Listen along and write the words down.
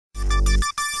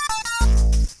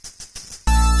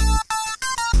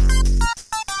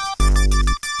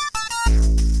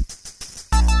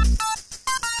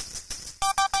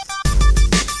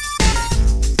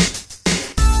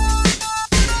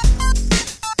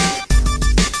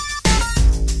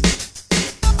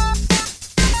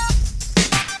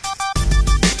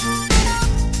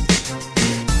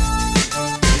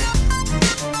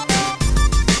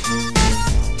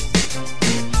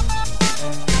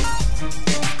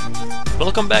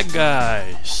Welcome back,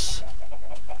 guys,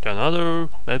 to another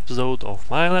episode of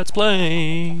my Let's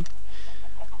Play.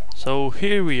 So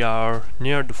here we are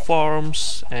near the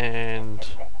farms, and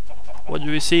what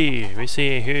do we see? We see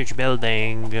a huge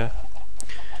building.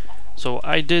 So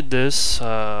I did this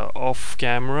off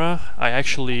camera. I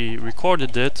actually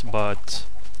recorded it, but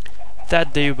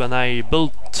that day when I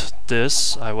built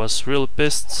this I was real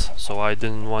pissed, so I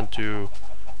didn't want to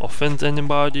offend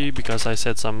anybody because I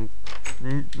said some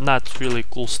not really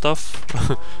cool stuff.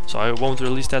 So I won't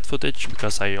release that footage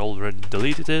because I already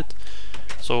deleted it.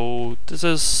 So this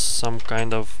is some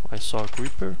kind of... I saw a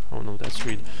creeper? Oh no, that's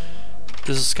reed.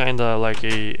 This is kinda like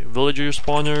a villager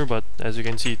spawner, but as you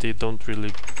can see they don't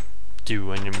really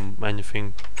do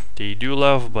anything. They do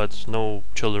love, but no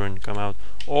children come out.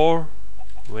 Or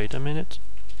wait a minute,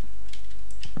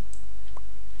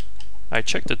 I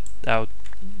checked it out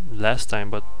last time,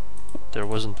 but there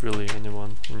wasn't really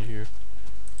anyone in here.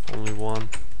 Only one.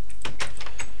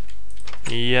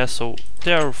 Yeah, so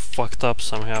they're fucked up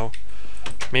somehow.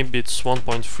 Maybe it's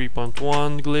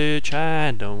 1.3.1 glitch,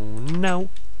 I don't know.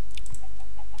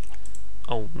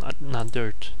 Oh, not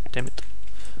dirt, damn it.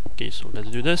 Okay, so let's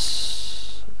do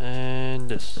this and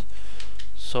this.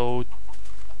 So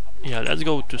yeah, let's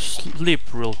go to sleep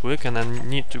real quick, and I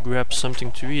need to grab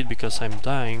something to eat because I'm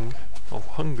dying of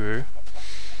hunger.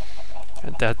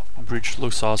 And that bridge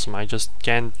looks awesome. I just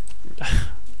can't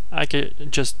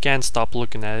just can't stop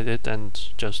looking at it, and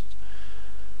just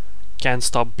can't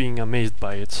stop being amazed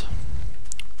by it.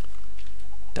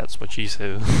 That's what she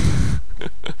said.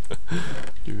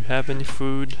 Do you have any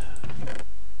food?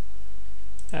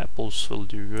 Apples will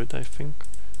do good, I think,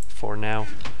 for now.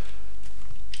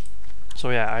 So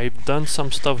yeah, I've done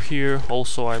some stuff here.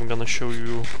 Also, I'm gonna show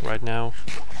you right now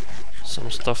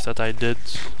some stuff that I did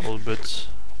a little bit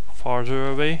farther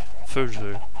away.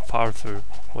 Farther,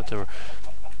 whatever.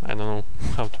 I don't know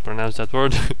how to pronounce that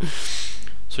word.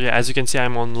 So yeah, as you can see,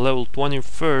 I'm on level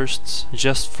 21st,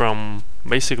 just from,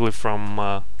 basically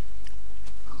from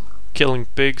killing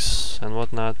pigs and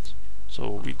whatnot.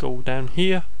 So we go down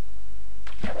here.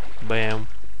 Bam.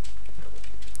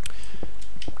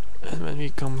 And when we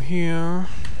come here,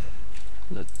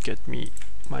 let's get me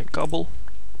my cobble.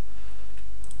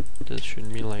 This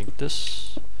should be like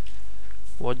this.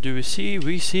 What do we see?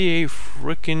 We see a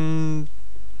freaking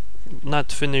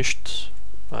not finished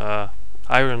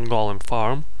iron golem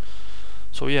farm.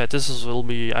 So yeah, will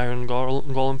be iron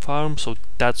golem farm. So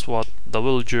that's what the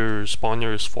villager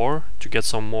spawner is for, to get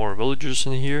some more villagers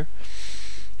in here,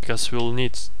 because we'll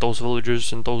need those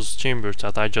villagers in those chambers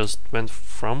that I just went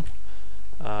from.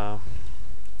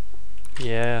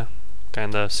 Yeah,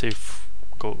 kinda safe,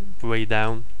 go way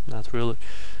down, not really.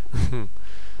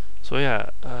 So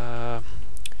yeah,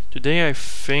 today I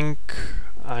think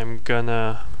I'm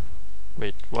gonna...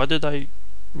 Wait, what did I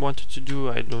wanted to do?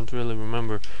 I don't really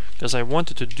remember, because I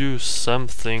wanted to do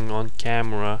something on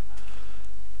camera,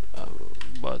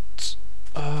 but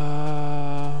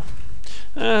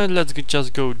let's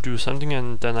just go do something,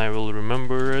 and then I will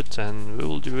remember it and we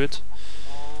will do it.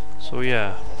 So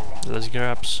yeah, let's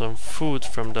grab some food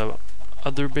from the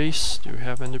other base. Do we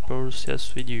have any pearls?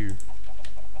 Yes, we do.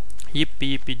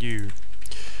 Yippee yippee do.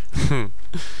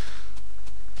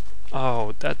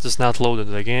 Oh, that is not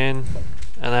loaded again,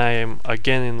 and I am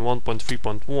again in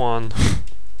 1.3.1.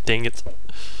 Dang it!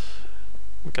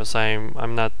 Because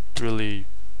I'm not really...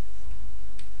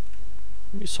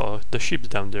 We saw the sheep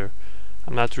down there.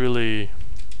 I'm not really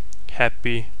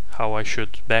happy how I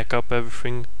should back up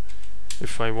everything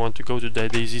if I want to go to the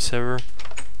Daisy server.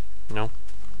 No.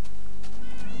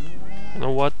 You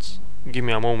know what? Give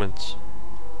me a moment.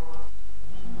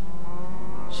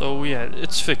 So yeah,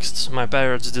 it's fixed. My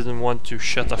parrots didn't want to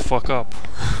shut the fuck up.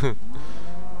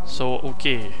 So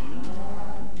okay.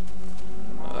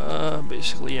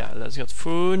 Basically yeah, let's get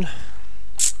food.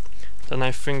 Then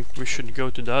I think we should go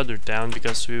to the other town,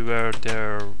 because we were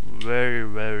there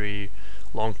very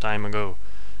long time ago.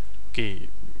 Okay,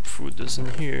 food is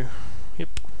in here.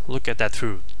 Yep, look at that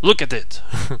food. Look at it!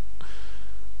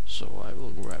 So I will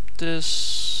grab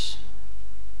this,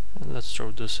 and let's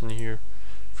throw this in here.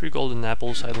 3 golden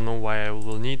apples. I don't know why I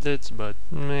will need it, but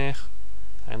meh.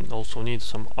 I also need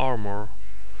some armor.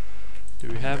 Do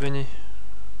we have any?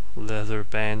 Leather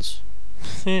pants.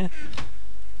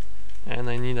 And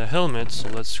I need a helmet, so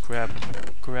let's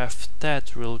craft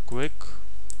that real quick.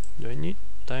 Do I need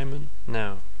diamond?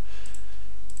 No.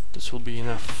 This will be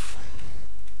enough.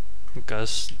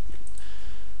 Because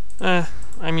I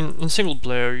mean, in single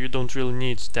player you don't really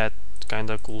need that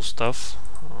kinda cool stuff.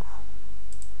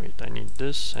 Wait, I need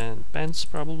this and pants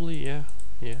probably, yeah.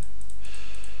 Here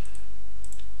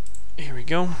we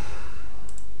go.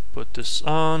 put this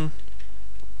on,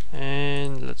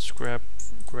 and let's grab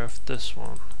this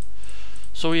one.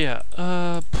 So yeah,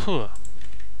 I'm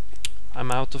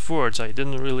out of words. I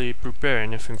didn't really prepare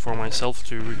anything for myself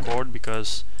to record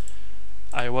because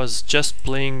I was just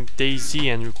playing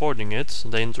DayZ and recording it,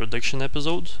 the introduction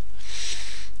episode,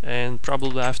 and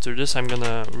probably after this I'm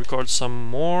gonna record some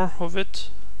more of it.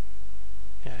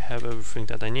 Yeah, I have everything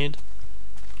that I need.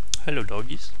 Hello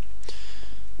doggies.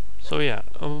 So yeah,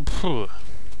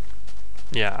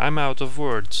 yeah, I'm out of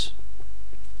words.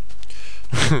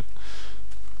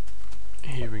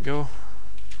 Here we go.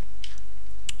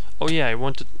 Oh yeah, I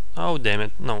wanted... oh damn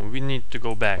it, no, we need to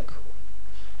go back.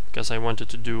 Because I wanted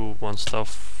to do one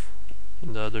stuff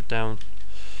in the other town.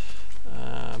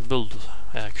 Build,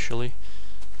 actually.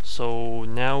 So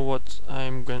now what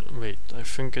I'm gonna... wait, I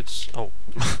think it's... oh.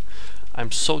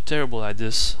 I'm so terrible at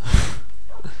this.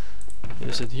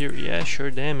 Is it here? Yeah,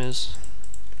 sure damn is.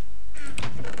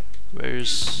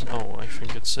 Where's... oh, I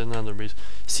think it's another base.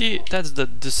 See, that's the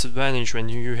disadvantage when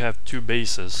you have two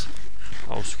bases.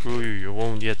 Oh, screw you, you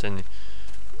won't get any.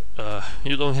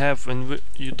 You don't have...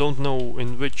 you don't know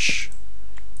in which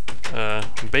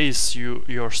base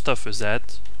your stuff is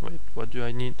at. Wait, what do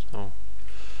I need? Oh.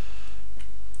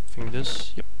 I think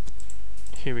this... yep.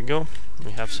 Here we go.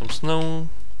 We have some snow.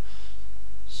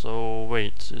 So,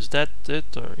 wait, is that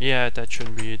it? Or yeah, that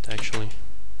should be it, actually.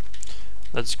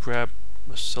 Let's grab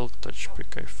a silk touch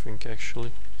pick, I think,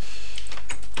 actually.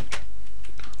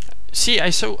 See,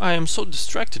 I am so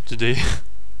distracted today.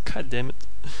 God damn it.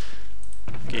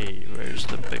 Okay, where's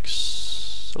the picks?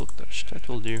 Silk touch, that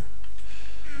will do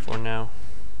for now.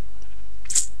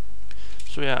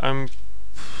 So yeah, I'm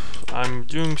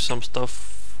doing some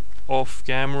stuff off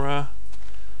camera.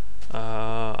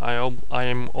 I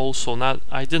am also not...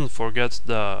 I didn't forget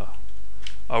the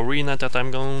arena that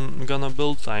I'm gonna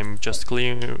build. I'm just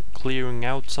clearing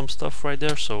out some stuff right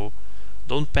there, so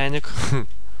don't panic.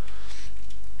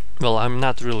 Well, I'm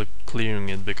not really clearing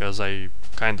it because I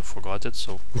kind of forgot it,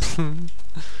 so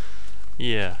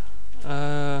yeah.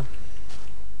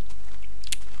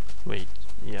 Wait,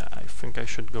 yeah, I think I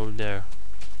should go there.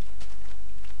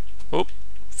 Oh,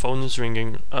 phone is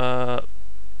ringing.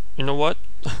 You know what?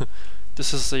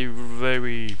 This is a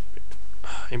very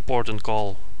important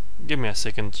call. Give me a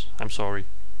second, I'm sorry.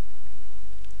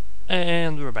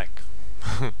 And we're back.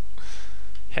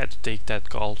 Had to take that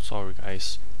call, sorry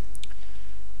guys.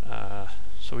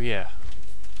 So yeah,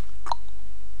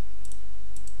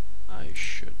 I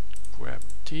should grab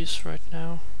these right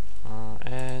now,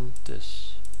 and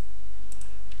this.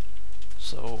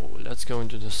 So let's go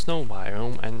into the snow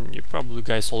biome, and you probably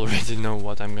guys already know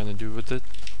what I'm gonna do with it.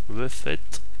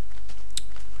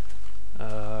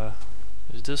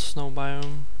 Is this snow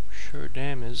biome? Sure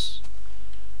damn is.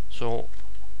 So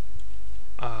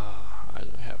I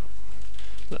don't have...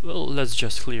 well, let's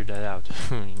just clear that out.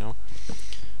 You know.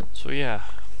 So yeah,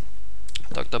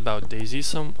 talked about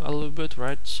DayZ a little bit,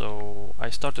 right? So I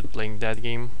started playing that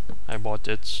game. I bought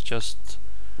it just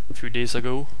a few days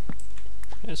ago.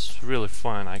 It's really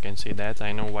fun, I can say that.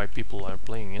 I know why people are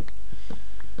playing it.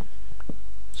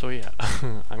 So yeah,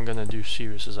 I'm gonna do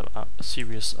serious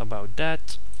about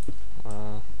that.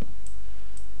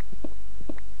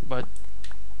 But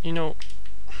you know,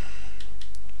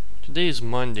 today is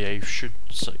Monday. I should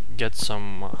get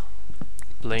some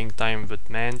playing time with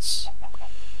Mance,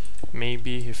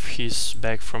 maybe, if he's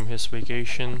back from his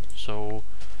vacation. So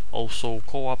also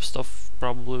co-op stuff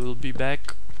probably will be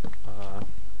back.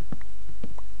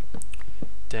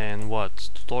 Then what?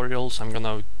 Tutorials. I'm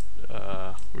gonna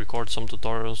record some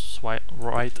tutorials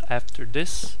right after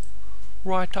this.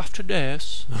 Right after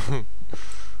this.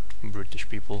 British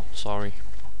people, sorry.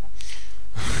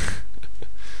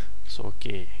 So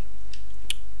okay.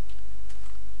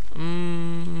 Do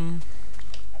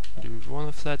you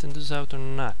want to flatten this out or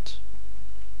not?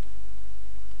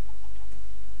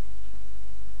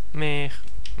 Meh,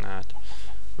 not.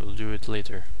 We'll do it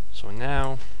later. So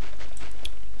now,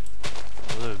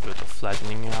 a little bit of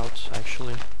flattening out,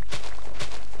 actually.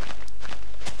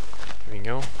 There we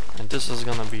go. And this is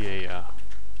gonna be a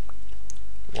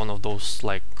one of those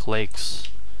like lakes.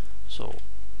 So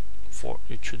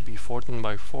it should be 14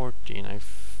 by 14, I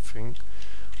think.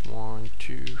 1,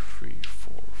 2, 3,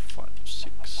 4, 5,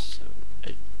 6, 7,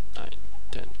 8, 9,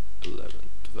 10, 11,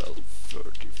 12,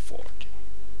 30, 40.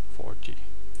 40.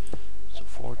 So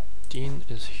 14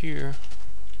 is here.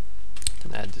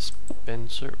 Then add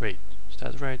dispenser. Wait, is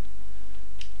that right?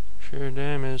 Sure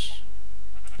damn is.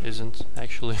 Isn't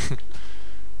actually.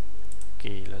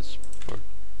 Okay, let's put...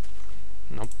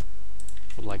 nope.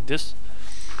 Like this.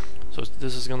 So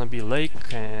this is gonna be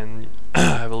lake, and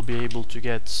I will be able to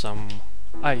get some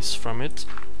ice from it.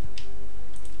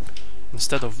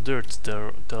 Instead of dirt,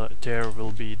 there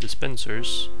will be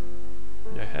dispensers.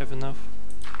 Do I have enough?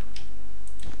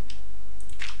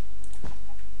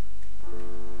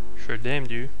 Sure damn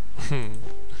do.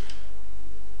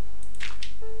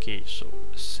 Okay, so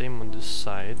same on this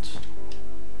side.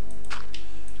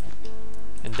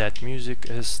 And that music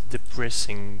is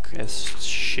depressing as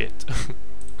shit.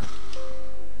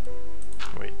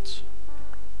 Wait.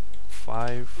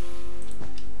 5,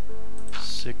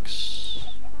 6.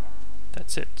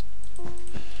 That's it.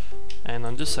 And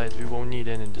on this side we won't need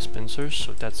any dispensers,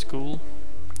 so that's cool.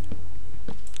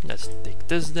 Let's take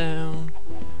this down.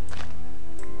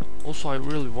 Also, I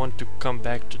really want to come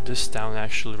back to this town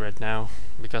actually right now,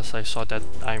 because I saw that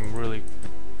I'm really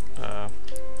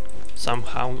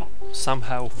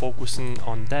somehow focusing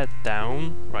on that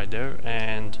town right there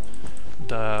and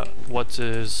the what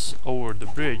is over the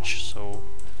bridge, so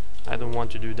I don't want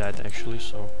to do that actually,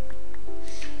 so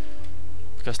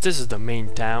because this is the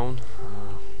main town.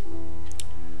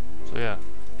 So yeah,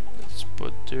 let's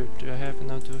put dirt. Do I have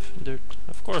enough dirt?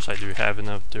 Of course I do have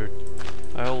enough dirt.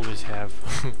 I always have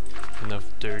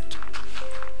enough dirt.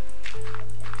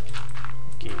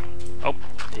 Okay. Oh,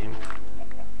 damn.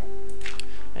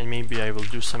 And maybe I will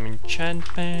do some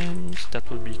enchantments. That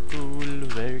will be cool.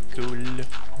 Very cool.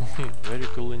 Very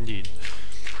cool indeed.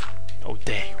 Oh,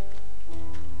 damn.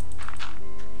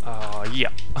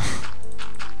 Yeah.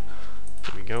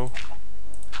 Here we go.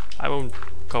 I won't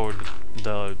cover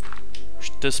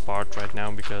this part right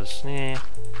now because I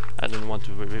don't want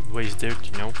to waste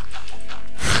dirt, you know.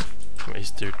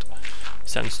 Waste dirt.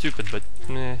 Sounds stupid, but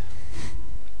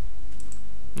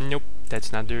nope,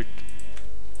 that's not dirt.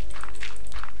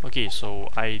 Okay, so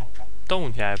I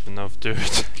don't have enough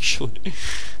dirt actually.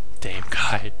 Damn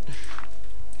guy.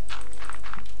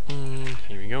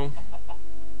 Here we go.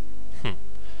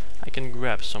 I can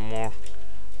grab some more.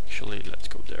 Actually, let's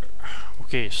go there.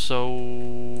 Okay,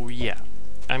 so yeah,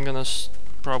 I'm gonna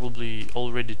probably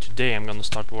already today I'm gonna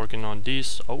start working on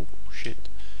these. Oh shit.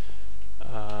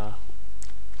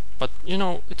 But you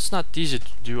know, it's not easy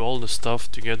to do all the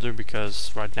stuff together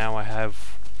because right now I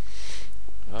have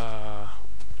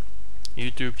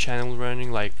YouTube channel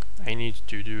running. Like I need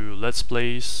to do let's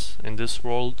plays in this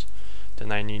world,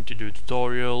 then I need to do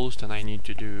tutorials, then I need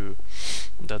to do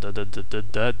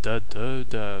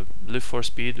the Live for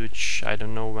Speed, which I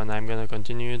don't know when I'm gonna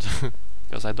continue it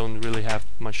because I don't really have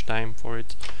much time for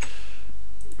it.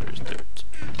 Where's dirt?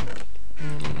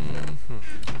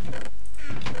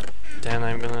 Then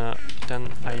I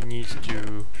need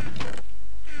to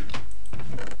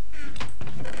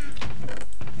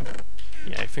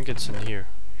yeah, I think it's in here.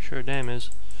 Sure damn is.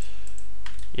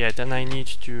 Yeah, then I need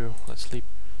to let's sleep.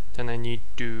 Then I need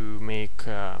to make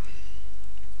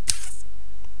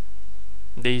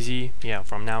Daisy. Yeah,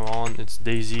 from now on it's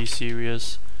Daisy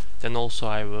series. Then also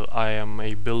I am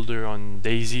a builder on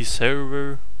Daisy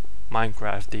server,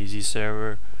 Minecraft Daisy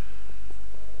server.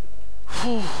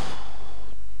 Whew.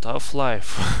 Tough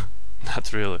life.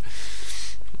 Not really.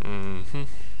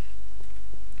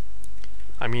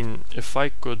 I mean, if I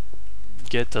could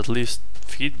get at least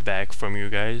feedback from you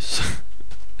guys,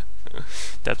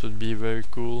 that would be very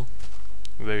cool,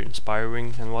 very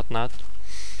inspiring and whatnot.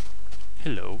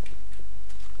 Hello.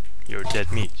 You're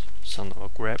dead meat, son of a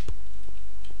crap.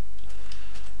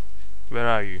 Where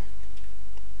are you?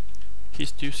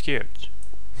 He's too scared.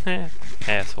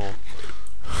 Asshole.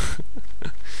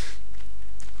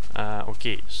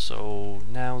 Okay, so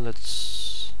now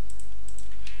let's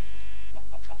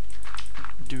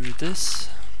do this.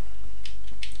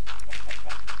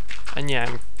 And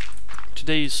yeah,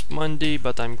 today is Monday,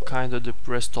 but I'm kinda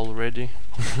depressed already.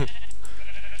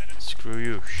 Screw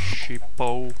you,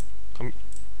 sheepo. Come.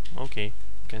 Okay,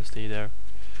 you can stay there.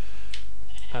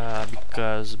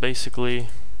 Because basically,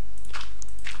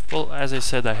 well, as I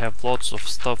said, I have lots of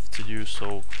stuff to do,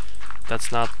 so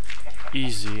that's not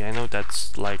easy. I know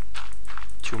that's like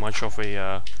too much of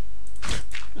a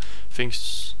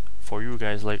things for you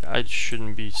guys. Like I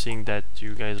shouldn't be saying that to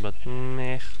you guys, but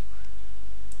meh.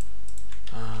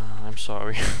 I'm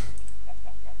sorry.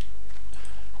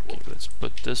 Okay, let's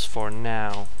put this for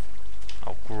now.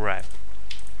 Oh crap.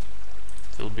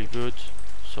 It'll be good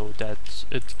so that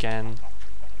it can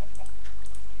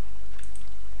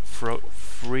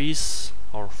freeze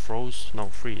or froze. No,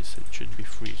 freeze. It should be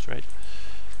freeze, right?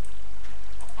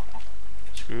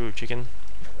 Screw chicken.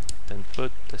 Then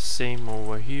put the same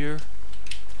over here.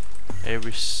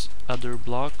 Every other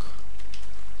block.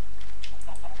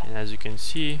 And as you can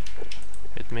see,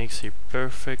 it makes a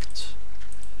perfect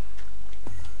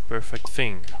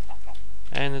thing.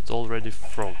 And it already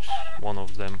froze one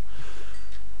of them.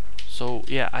 So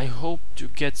yeah, I hope to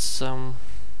get some.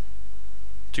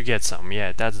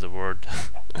 Yeah, that's the word.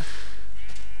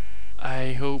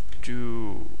 I hope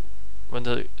to, when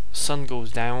the sun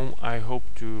goes down, I hope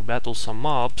to battle some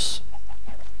mobs.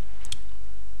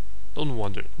 Don't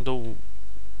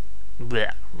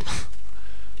bleh.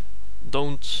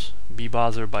 Don't be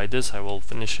bothered by this. I will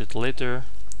finish it later.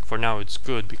 For now, it's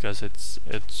good because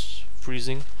it's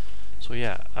freezing. So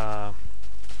yeah.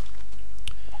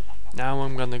 Now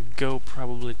I'm gonna go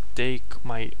probably take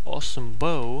my awesome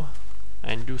bow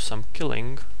and do some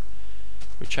killing,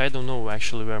 which I don't know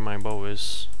actually where my bow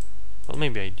is. Well,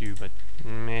 maybe I do, but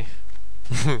meh.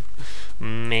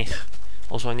 Meh.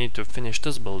 Also, I need to finish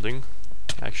this building,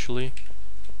 actually.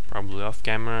 Probably off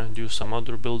camera, do some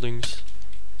other buildings.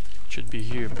 It should be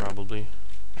here probably.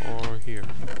 Or here.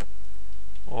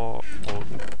 Oh,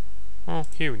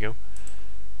 here we go.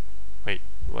 Wait,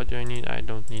 what do I need? I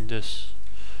don't need this.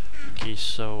 Okay,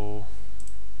 so...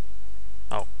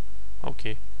 Oh,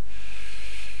 okay.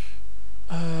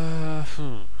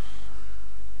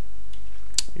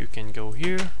 You can go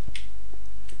here.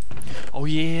 Oh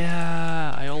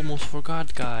yeah, I almost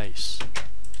forgot, guys.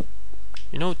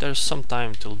 You know, there's some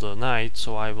time till the night,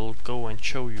 so I will go and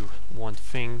show you one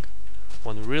thing.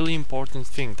 One really important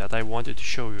thing that I wanted to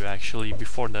show you actually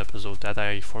before the episode that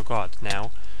I forgot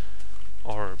now.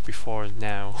 Or before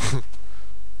now.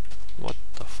 What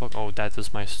the fuck? Oh, that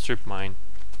is my strip mine.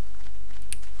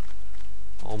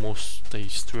 Almost a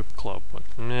strip club, but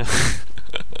meh.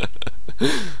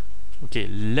 Okay,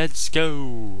 let's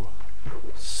go!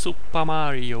 Super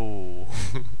Mario!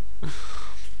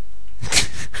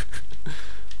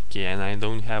 Okay, and I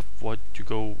don't have what to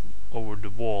go over the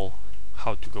wall.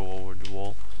 How to go over the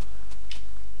wall.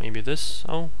 Maybe this?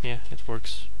 Oh, yeah, it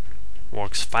works.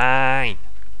 Works fine!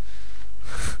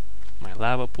 My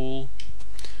lava pool.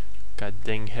 God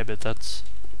dang habitats.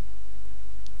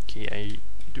 Okay,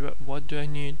 what do I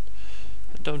need?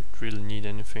 I don't really need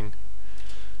anything.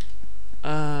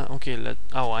 Okay,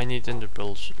 oh, I need ender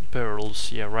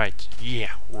pearls. Yeah, right.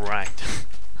 Yeah, right.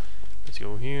 Let's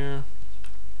go here.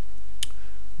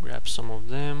 Grab some of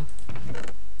them.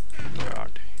 Where are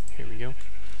they? Here we go.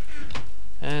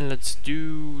 And let's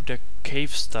do the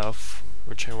cave stuff,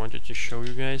 which I wanted to show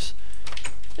you guys.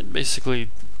 It basically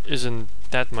isn't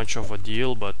that much of a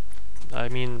deal, but I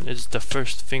mean, it's the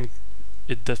first thing.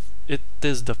 It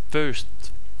is the first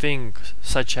thing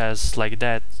such as like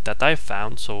that I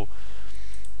found, so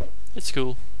it's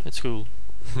cool. It's cool.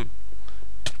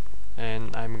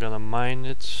 And I'm gonna mine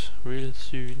it real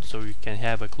soon, so you can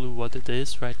have a clue what it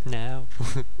is right now.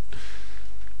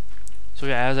 So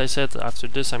yeah, as I said, after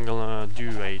this I'm gonna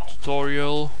do a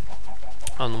tutorial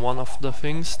on one of the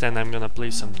things, then I'm gonna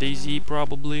play some DayZ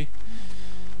probably,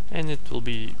 and it will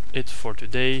be it for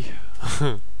today.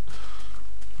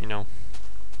 You know,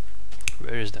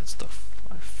 where is that stuff?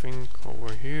 I think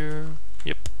over here.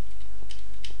 Yep.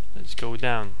 Let's go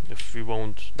down if we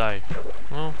won't die.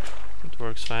 Well, it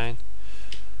works fine.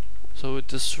 So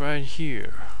it is right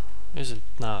here, is it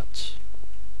not?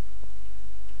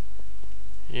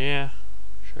 Yeah,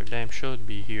 sure damn should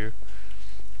be here.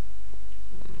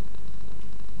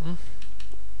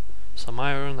 Some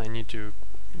iron, I need to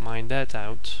mine that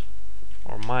out.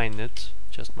 Or mine it,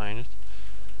 just mine it.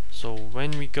 So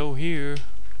when we go here,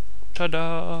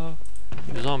 ta-da!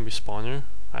 Zombie spawner.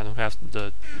 I don't have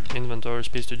the inventory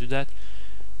space to do that.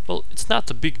 Well, it's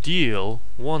not a big deal,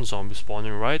 one zombie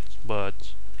spawner, right?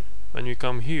 But when we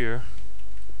come here,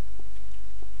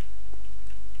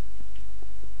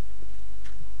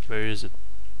 where is it?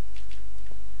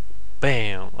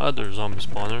 Bam! Other zombie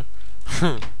spawner.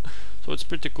 So it's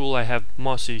pretty cool. I have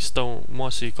mossy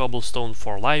cobblestone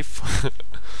for life.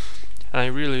 And I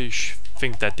really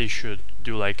think that they should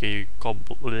do like a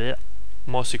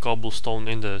mossy cobblestone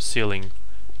in the ceiling,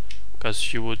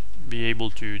 because you would be able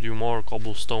to do more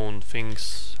cobblestone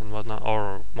things and whatnot,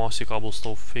 or mossy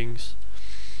cobblestone things.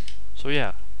 So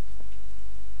yeah.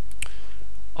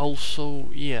 Also,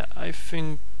 yeah, I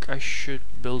think I should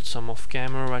build some off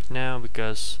camera right now,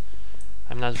 because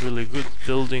I'm not really good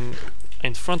building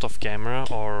in front of camera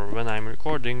or when I'm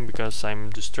recording, because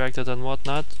I'm distracted and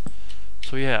whatnot.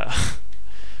 So yeah.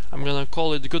 I'm gonna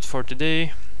call it good for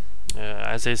today.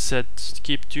 As I said,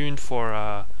 keep tuned for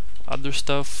other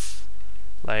stuff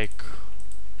like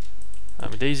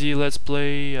DayZ Let's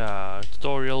Play,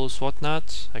 tutorials,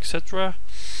 whatnot, etc.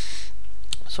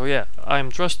 So yeah, I'm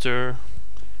Truster,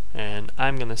 and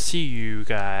I'm gonna see you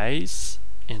guys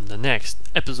in the next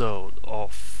episode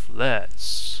of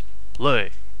Let's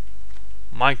Play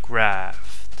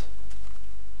Minecraft.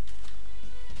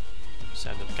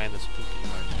 Sounded kinda spooky,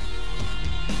 right?